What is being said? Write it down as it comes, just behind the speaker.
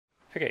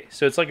Okay,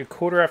 so it's like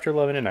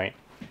 11:15 at night,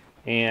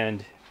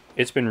 and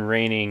it's been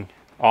raining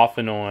off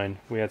and on.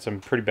 We had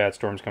some pretty bad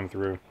storms come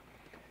through.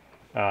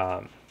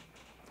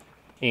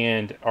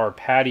 And our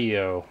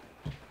patio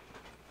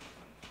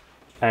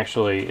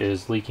actually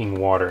is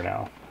leaking water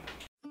now.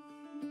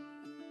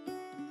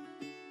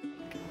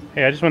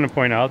 Hey, I just want to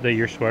point out that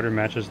your sweater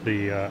matches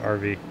the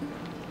RV.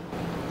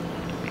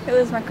 It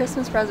was my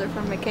Christmas present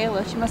from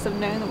Michaela. She must have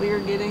known that we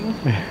were getting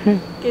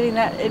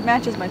that. It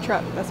matches my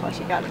truck. That's why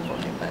she got it for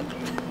me. But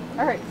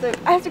all right, so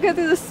I have to go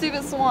through this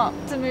stupid swamp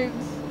to move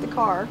the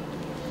car.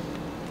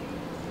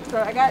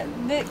 So I got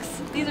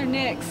Nick's. These are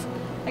Nick's.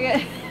 I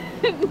got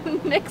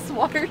Nick's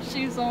water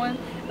shoes on,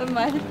 with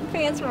my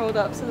pants rolled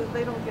up so that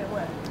they don't get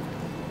wet.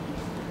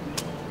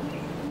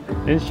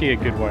 Isn't she a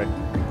good wife?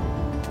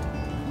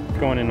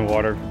 Going in the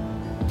water.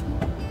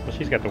 Well,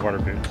 she's got the water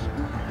boots.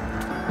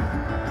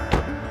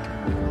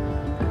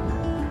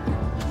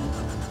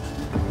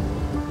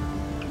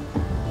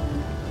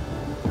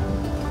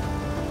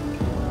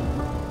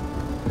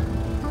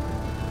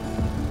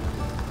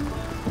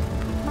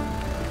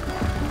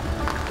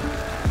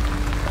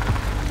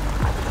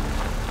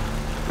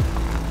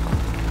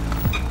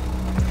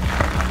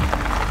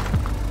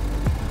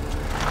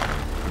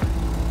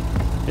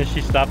 And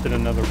she stopped in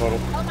another puddle.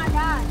 Oh my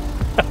god.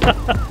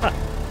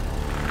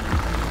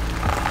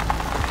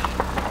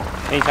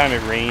 Anytime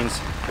it rains,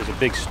 there's a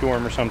big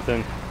storm or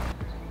something.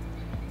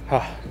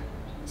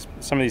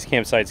 Some of these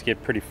campsites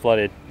get pretty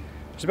flooded.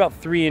 There's about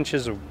 2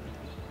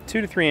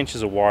 to 3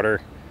 inches of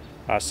water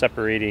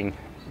separating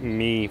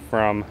me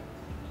from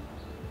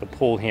the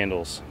pull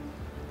handles.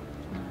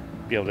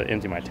 Be able to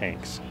empty my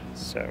tanks.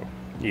 So,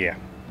 yeah.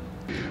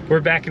 We're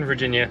back in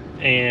Virginia,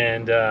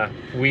 and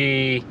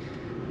we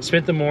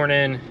spent the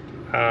morning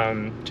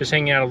just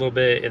hanging out a little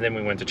bit, and then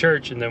we went to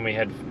church, and then we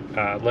had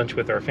lunch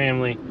with our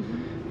family.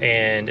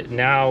 And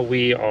now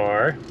we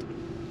are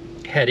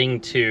heading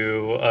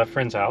to a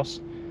friend's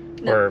house.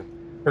 Or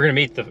we're gonna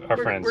meet our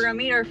friends. We're gonna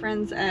meet our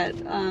friends at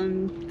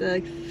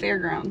the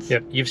fairgrounds.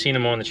 Yep, you've seen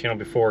them on the channel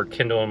before,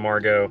 Kendall and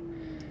Margot,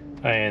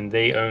 and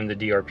they own the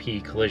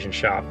DRP Collision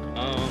Shop.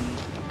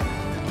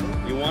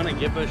 You want to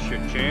give us your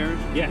chairs?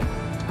 Yeah.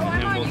 Oh,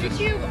 I'm on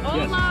YouTube.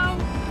 Hello.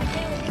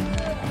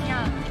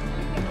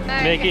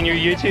 Yes. Making your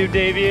YouTube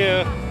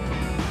debut.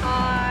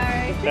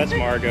 Hi. That's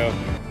Margot.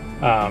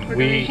 We're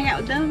gonna hang out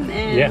with them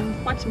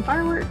and watch some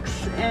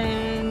fireworks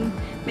and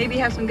maybe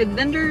have some good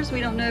vendors.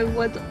 We don't know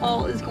what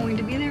all is going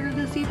to be there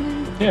this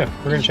evening. Yeah,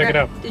 we're gonna check it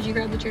out. Did you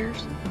grab the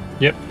chairs?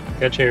 Yep,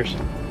 got chairs.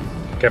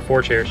 Got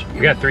 4 chairs.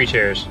 We got 3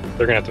 chairs.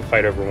 They're gonna have to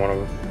fight over one of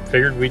them.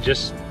 Figured we'd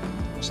just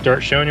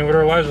start showing you what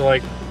our lives are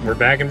like. We're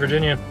back in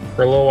Virginia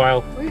for a little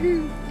while.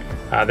 Woohoo!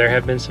 There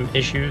have been some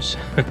issues,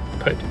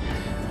 but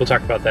we'll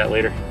talk about that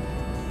later.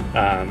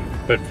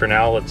 But for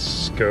now,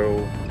 let's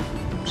go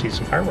see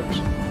some fireworks.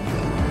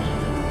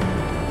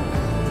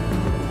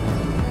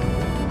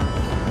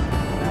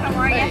 How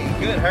are you?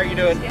 Hey, good. How are you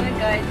doing? Doing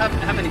good.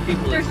 How many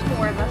people There's is it?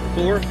 4 of us.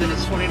 4? Then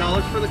it's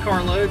 $20 for the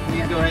carload.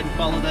 You can go ahead and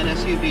follow that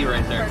SUV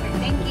right there. Perfect.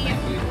 Thank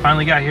you.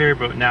 Finally got here,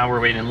 but now we're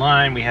waiting in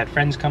line. We had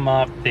friends come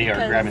up. They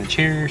are grabbing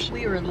chairs.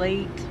 We were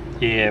late.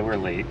 Yeah, we're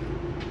late.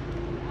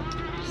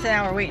 So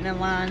now we're waiting in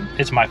line.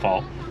 It's my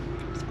fault.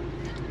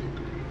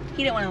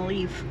 He didn't want to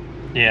leave.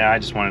 Yeah, I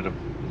just wanted to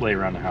lay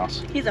around the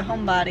house. He's a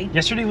homebody.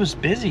 Yesterday was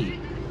busy.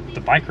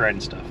 The bike ride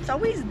and stuff. It's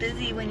always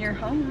busy when you're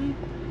home.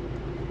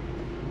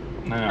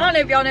 No. I don't know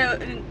if y'all know,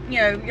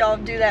 y'all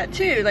do that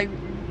too. Like,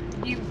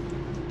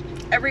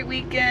 every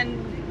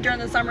weekend during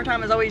the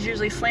summertime is always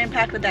usually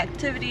slam-packed with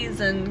activities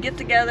and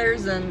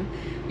get-togethers and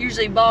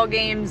usually ball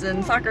games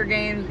and soccer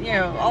games,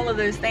 all of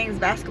those things,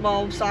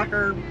 basketball,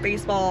 soccer,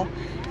 baseball.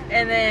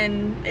 And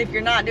then if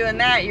you're not doing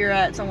that, you're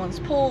at someone's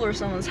pool or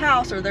someone's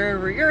house, or they're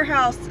over your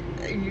house.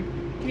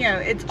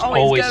 It's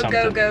always go,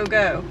 something. go, go,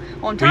 go.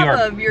 On top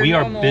of your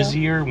normal... We are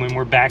busier when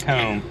we're back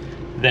home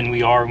than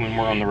we are when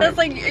we're on the road. That's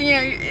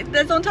like,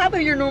 that's on top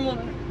of your normal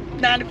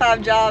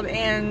 9-to-5 job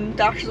and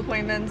doctor's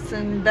appointments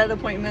and vet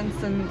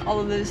appointments and all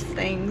of those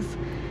things.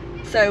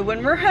 So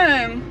when we're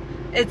home,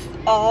 it's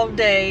all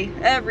day,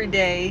 every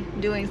day,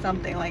 doing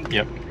something. Like,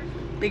 yep.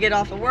 We get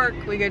off of work,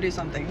 we go do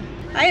something.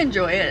 I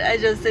enjoy it.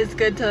 It's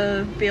good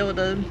to be able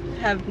to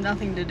have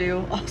nothing to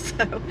do also.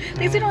 At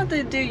least we don't have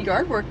to do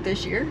yard work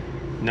this year.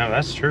 No,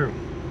 that's true.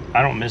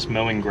 I don't miss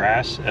mowing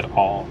grass at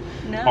all.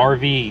 No.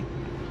 RV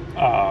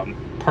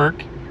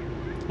perk,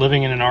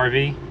 living in an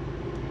RV,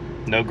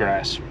 no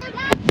grass.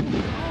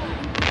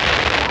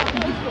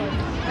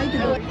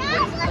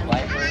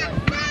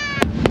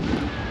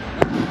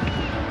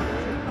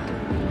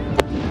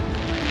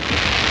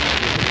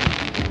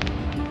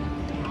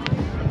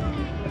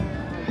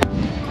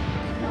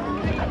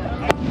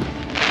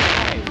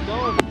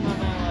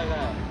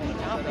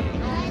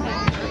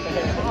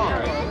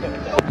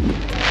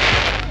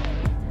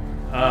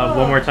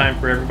 One more time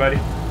for everybody.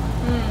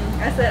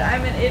 I said,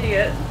 I'm an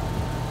idiot.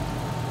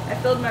 I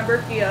filled my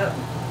Berkey up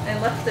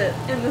and left it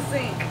in the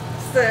sink.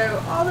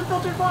 So all the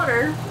filtered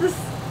water just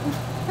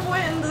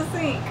went in the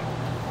sink.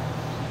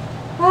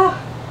 Oh.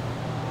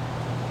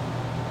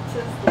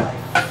 Tis life.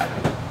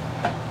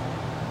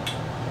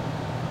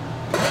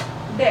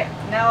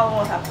 now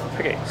we'll have to.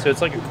 Okay, so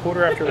it's like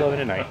 11:15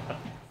 at night,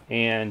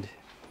 and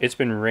it's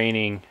been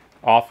raining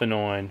off and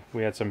on.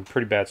 We had some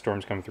pretty bad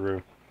storms come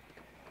through,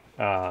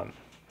 and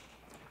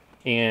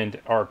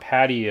our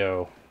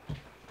patio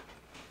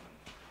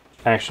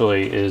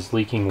actually is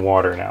leaking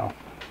water now.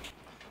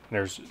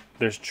 There's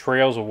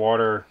trails of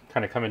water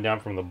kind of coming down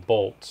from the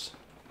bolts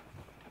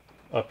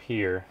up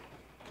here,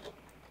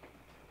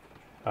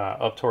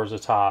 up towards the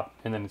top,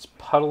 and then it's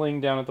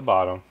puddling down at the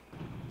bottom.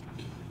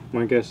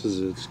 My guess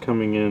is it's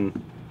coming in.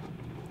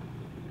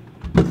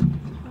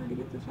 Hard to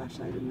get the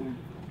flashlight in there.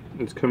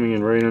 It's coming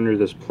in right under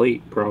this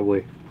plate,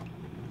 probably,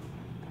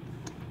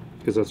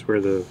 because that's where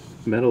the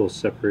metal is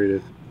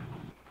separated.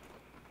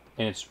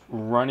 And it's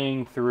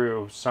running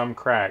through some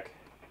crack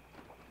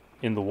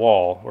in the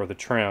wall or the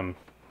trim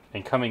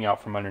and coming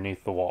out from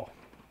underneath the wall.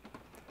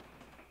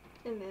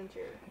 In the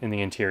interior. In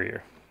the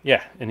interior.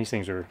 Yeah, and these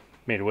things are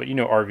made of what? You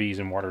know, RVs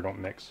and water don't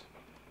mix.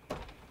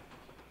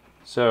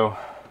 So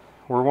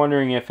we're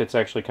wondering if it's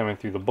actually coming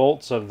through the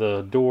bolts of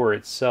the door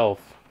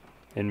itself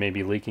and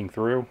maybe leaking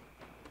through,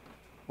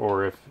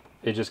 or if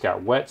it just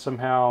got wet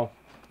somehow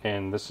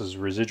and this is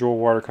residual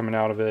water coming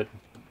out of it.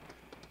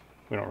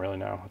 We don't really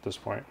know at this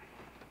point.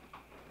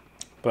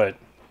 But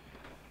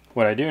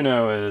what I do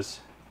know is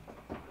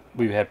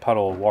we've had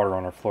puddle of water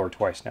on our floor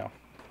twice now,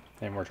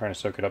 and we're trying to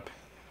soak it up.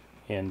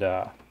 And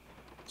so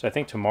I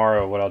think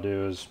tomorrow what I'll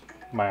do is,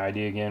 my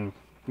idea again,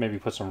 maybe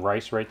put some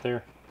rice right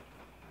there,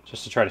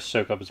 just to try to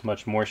soak up as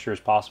much moisture as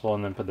possible,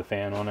 and then put the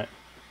fan on it.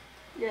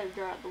 Yeah,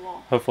 dry out the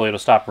wall. Hopefully it'll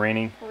stop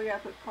raining. Well, we gotta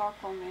put caulk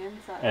on the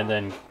inside. And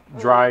then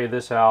dry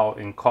this out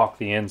and caulk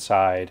the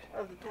inside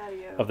of the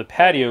patio. Of the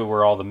patio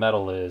where all the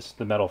metal is,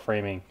 the metal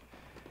framing.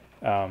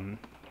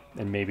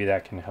 And maybe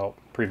that can help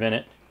prevent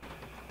it.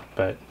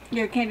 But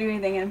yeah, can't do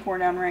anything in pour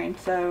down rain,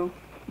 so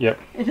yep.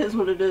 It is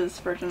what it is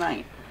for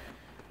tonight.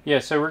 Yeah,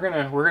 so we're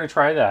gonna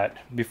try that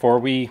before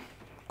we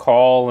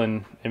call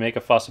and make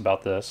a fuss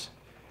about this.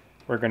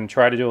 We're gonna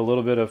try to do a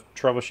little bit of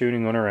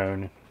troubleshooting on our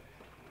own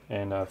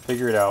and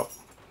figure it out.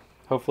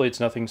 Hopefully it's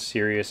nothing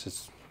serious.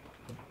 It's,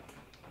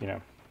 you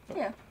know,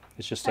 yeah.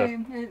 It's just it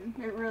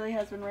really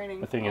has been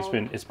raining. I think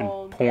it's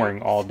been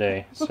pouring all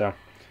day. So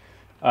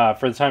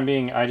for the time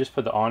being, I just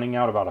put the awning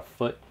out about a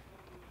foot,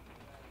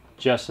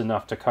 just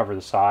enough to cover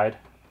the side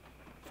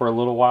for a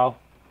little while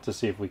to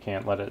see if we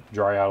can't let it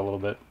dry out a little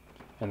bit,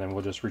 and then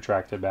we'll just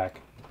retract it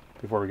back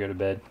before we go to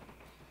bed.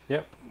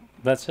 Yep,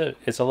 that's it.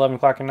 It's 11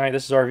 o'clock at night.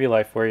 This is RV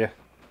life for you.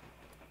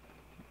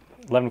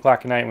 11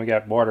 o'clock at night and we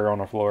got water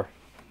on our floor.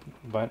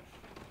 But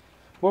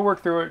we'll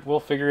work through it. We'll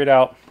figure it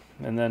out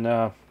and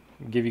then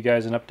give you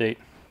guys an update.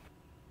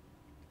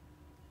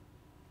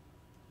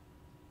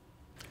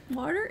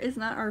 Water is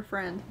not our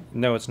friend.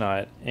 No, it's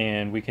not.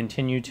 And we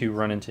continue to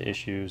run into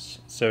issues.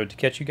 So to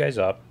catch you guys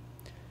up,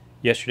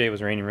 yesterday it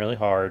was raining really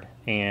hard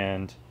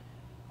and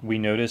we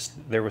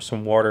noticed there was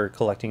some water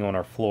collecting on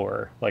our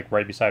floor, like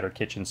right beside our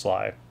kitchen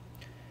slide.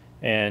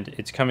 And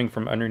it's coming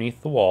from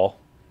underneath the wall.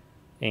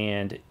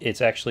 And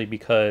it's actually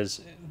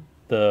because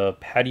the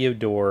patio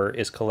door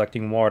is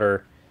collecting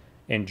water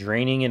and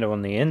draining it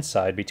on the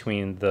inside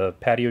between the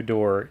patio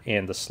door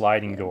and the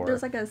sliding door.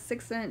 There's like a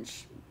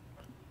 6-inch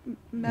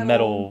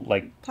metal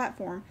like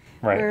platform,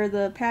 right, where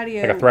the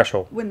patio, like a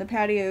threshold. When the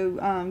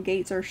patio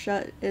gates are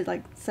shut, it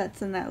like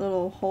sets in that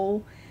little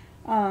hole.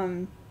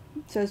 So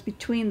it's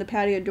between the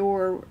patio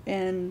door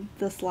and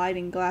the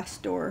sliding glass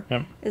door.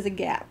 Yep. Is a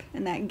gap,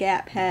 and that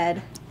gap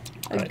had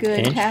a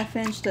good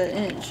half-inch to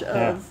inch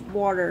of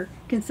water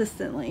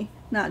consistently,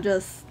 not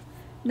just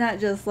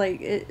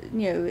like it,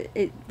 you know,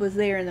 it was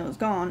there and then it was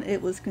gone.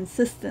 It was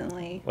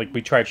consistently. Like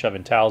we tried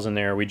shoving towels in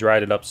there. We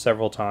dried it up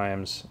several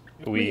times.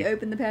 We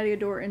opened the patio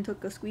door and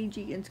took a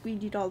squeegee and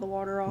squeegeed all the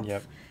water off.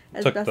 Yep.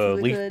 Took the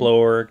leaf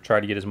blower, tried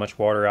to get as much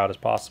water out as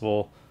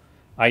possible.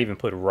 I even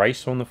put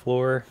rice on the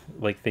floor,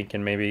 like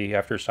thinking maybe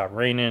after it stopped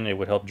raining, it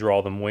would help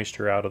draw the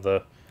moisture out of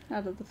the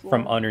floor,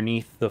 from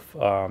underneath the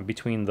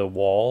between the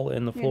wall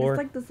and the floor. It's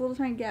like this little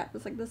tiny gap.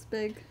 It's like this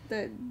big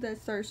that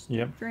starts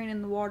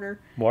draining the water.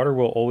 Water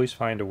will always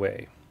find a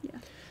way. Yeah.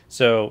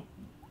 So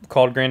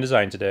called Grand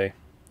Design today,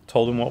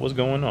 told them what was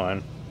going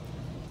on,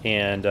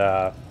 and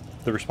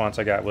the response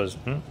I got was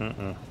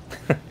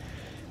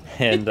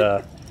and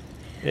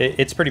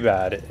it's pretty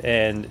bad.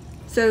 And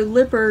so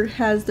Lippert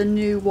has the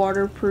new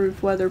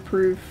waterproof,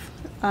 weatherproof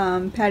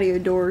patio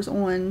doors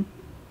on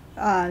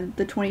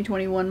the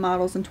 2021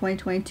 models and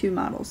 2022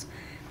 models.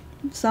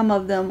 Some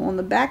of them on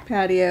the back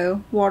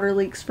patio, water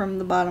leaks from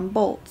the bottom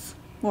bolts.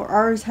 Well,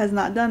 ours has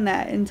not done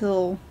that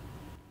until...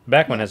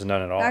 Back one hasn't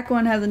done it at all. Back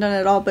one hasn't done it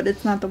at all, but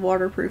it's not the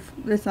waterproof.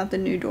 It's not the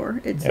new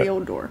door. It's the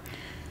old door.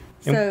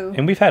 So,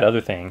 and we've had other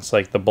things,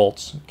 like the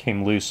bolts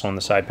came loose on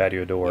the side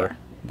patio door. Yeah.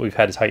 We've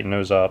had to tighten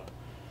those up.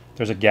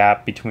 There's a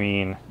gap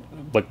between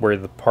like where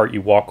the part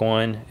you walk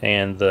on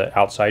and the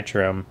outside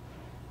trim.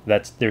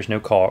 There's no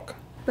caulk.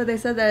 But they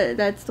said that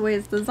that's the way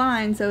it's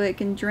designed, so it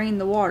can drain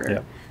the water.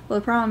 Yep. Well,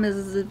 the problem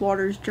is the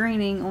water's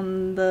draining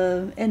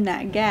in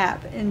that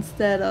gap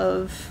instead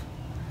of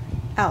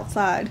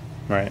outside.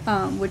 Right.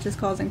 which is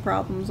causing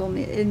problems on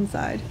the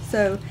inside.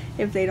 So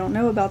if they don't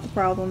know about the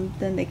problem,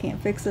 then they can't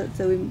fix it.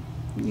 So we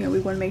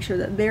want to make sure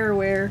that they're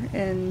aware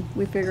and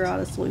we figure out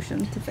a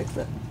solution to fix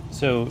it.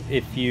 So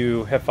if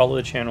you have followed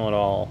the channel at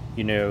all,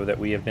 you know that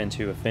we have been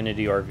to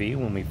Affinity RV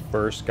when we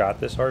first got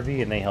this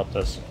RV, and they helped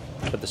us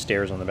put the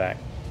stairs on the back.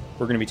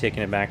 We're going to be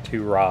taking it back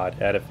to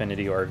Rod at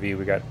Affinity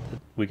RV.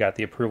 We got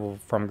the approval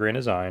from Grand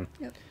Design.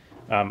 Yep.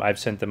 I've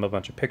sent them a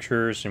bunch of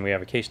pictures, and we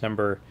have a case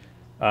number.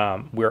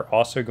 We're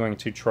also going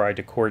to try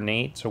to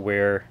coordinate to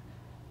where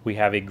we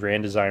have a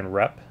Grand Design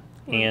rep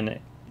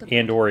and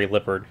or a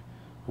Lippert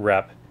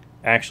rep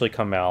actually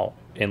come out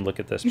and look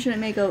at this. You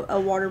shouldn't make a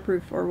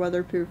waterproof or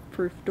weatherproof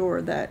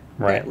door that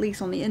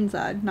leaks on the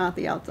inside, not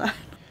the outside.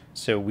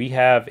 So we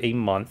have a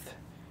month.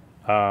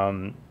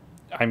 I'm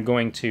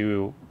going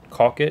to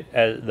caulk it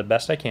as the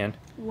best I can.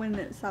 When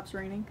it stops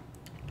raining.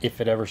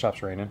 If it ever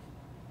stops raining.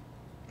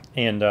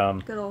 And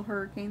good old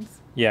hurricanes.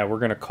 Yeah, we're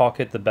going to caulk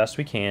it the best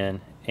we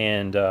can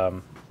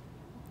and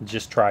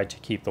just try to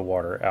keep the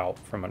water out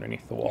from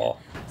underneath the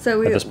wall.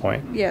 So at this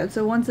point. Yeah,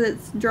 so once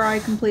it's dry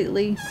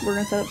completely, we're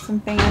going to set up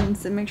some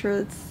fans and make sure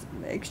it's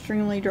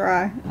extremely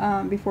dry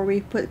before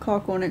we put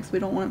caulk on it, because we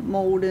don't want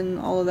mold and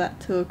all of that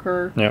to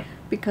occur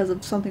because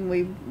of something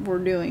we were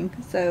doing.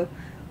 So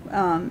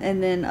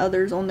and then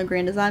others on the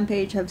Grand Design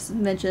page have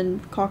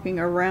mentioned caulking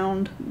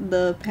around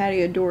the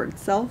patio door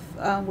itself,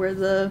 where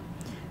the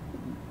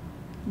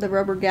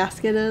rubber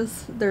gasket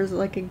is. There's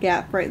like a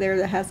gap right there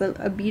that has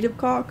a bead of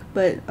caulk,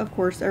 but of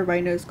course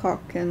everybody knows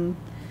caulk can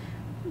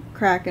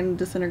crack and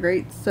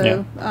disintegrate.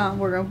 So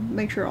we're going to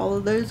make sure all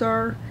of those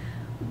are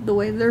the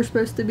way they're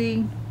supposed to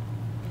be,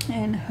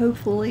 and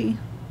hopefully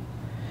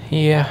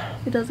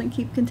it doesn't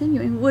keep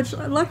continuing, which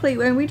luckily,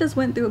 and we just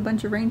went through a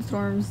bunch of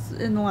rainstorms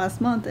in the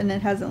last month and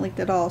it hasn't leaked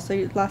at all.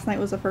 So last night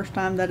was the first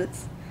time that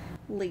it's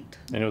leaked.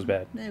 And it was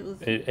bad.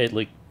 It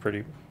leaked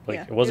pretty,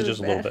 it wasn't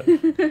just bad. a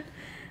little bit.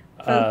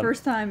 For the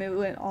first time, it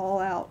went all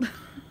out.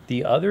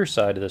 The other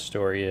side of the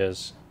story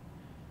is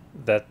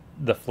that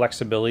the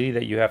flexibility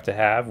that you have to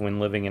have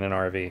when living in an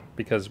RV,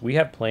 because we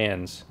have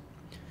plans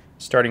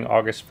starting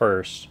August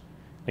 1st.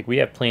 Like, we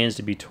have plans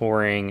to be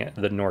touring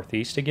the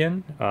Northeast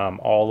again,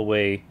 all the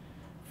way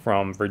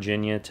from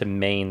Virginia to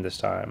Maine this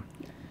time.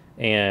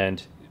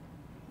 And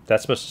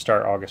that's supposed to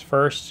start August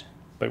 1st,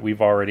 but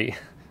we've already...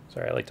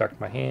 Sorry, I like talking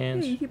to my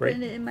hands. You keep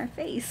putting it in my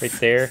face. Right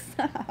there.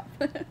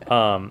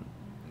 Stop.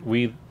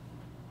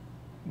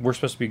 We're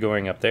supposed to be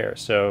going up there,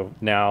 so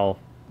now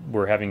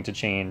we're having to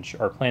change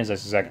our plans.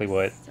 That's exactly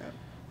what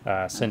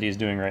Cindy is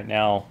doing right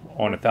now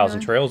on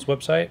 1,000 Trails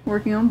website.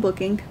 Working on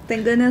booking.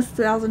 Thank goodness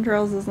 1,000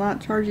 Trails does not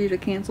charge you to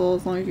cancel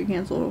as long as you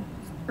cancel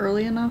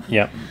early enough.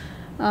 Yep.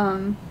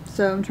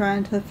 So I'm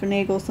trying to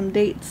finagle some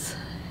dates.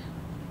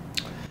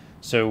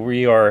 So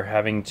we are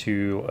having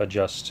to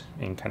adjust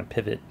and kind of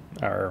pivot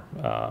our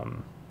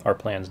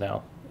plans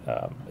now,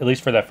 at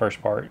least for that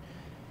first part.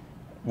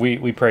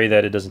 We pray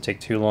that it doesn't take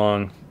too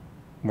long.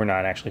 We're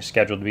not actually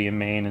scheduled to be in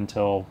Maine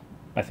until,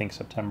 I think,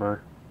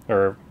 September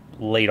or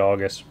late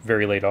August,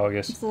 very late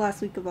August. It's the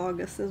last week of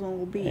August is when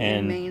we'll be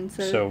in Maine,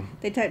 so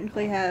they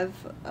technically have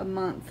a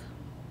month.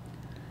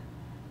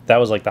 That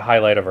was like the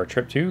highlight of our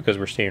trip too, because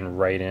we're staying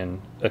right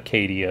in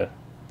Acadia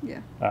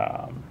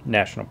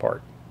National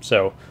Park.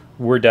 So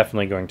we're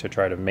definitely going to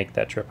try to make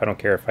that trip. I don't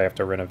care if I have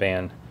to rent a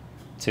van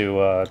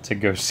to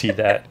go see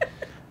that.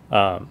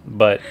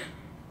 But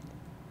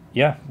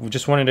yeah, we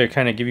just wanted to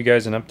kind of give you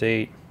guys an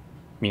update.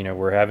 You know,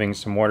 we're having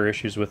some water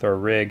issues with our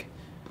rig,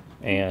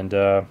 and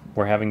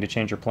we're having to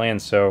change our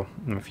plans. So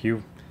if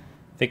you're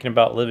thinking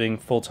about living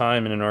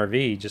full-time in an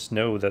RV, just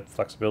know that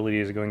flexibility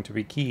is going to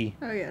be key.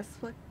 Oh, yes.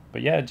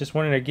 But yeah, just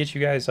wanted to get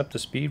you guys up to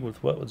speed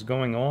with what was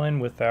going on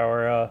with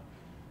our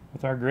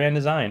Grand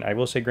Design. I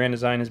will say Grand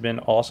Design has been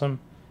awesome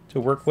to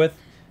work with.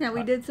 Yeah,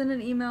 we did send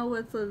an email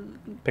with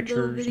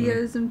pictures,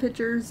 videos and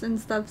pictures and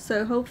stuff.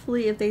 So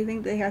hopefully, if they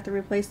think they have to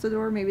replace the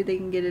door, maybe they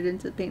can get it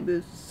into the paint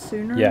booth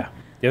sooner. Yeah.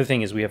 The other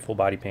thing is we have full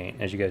body paint,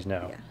 as you guys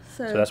know. Yeah,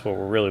 so that's what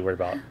we're really worried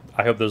about.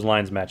 I hope those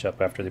lines match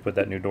up after they put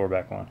that new door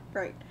back on.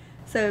 Right.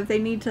 So if they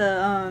need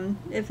to,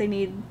 if they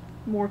need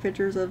more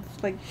pictures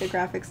of like the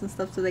graphics and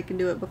stuff so they can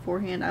do it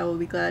beforehand, I will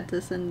be glad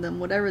to send them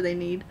whatever they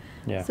need.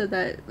 Yeah. So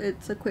that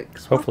it's a quick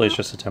swap. Hopefully it's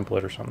just a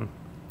template or something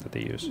that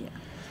they use. Yeah.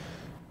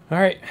 All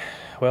right.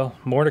 Well,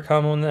 more to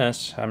come on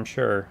this, I'm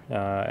sure.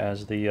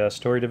 As the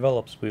story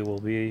develops, we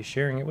will be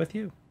sharing it with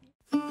you.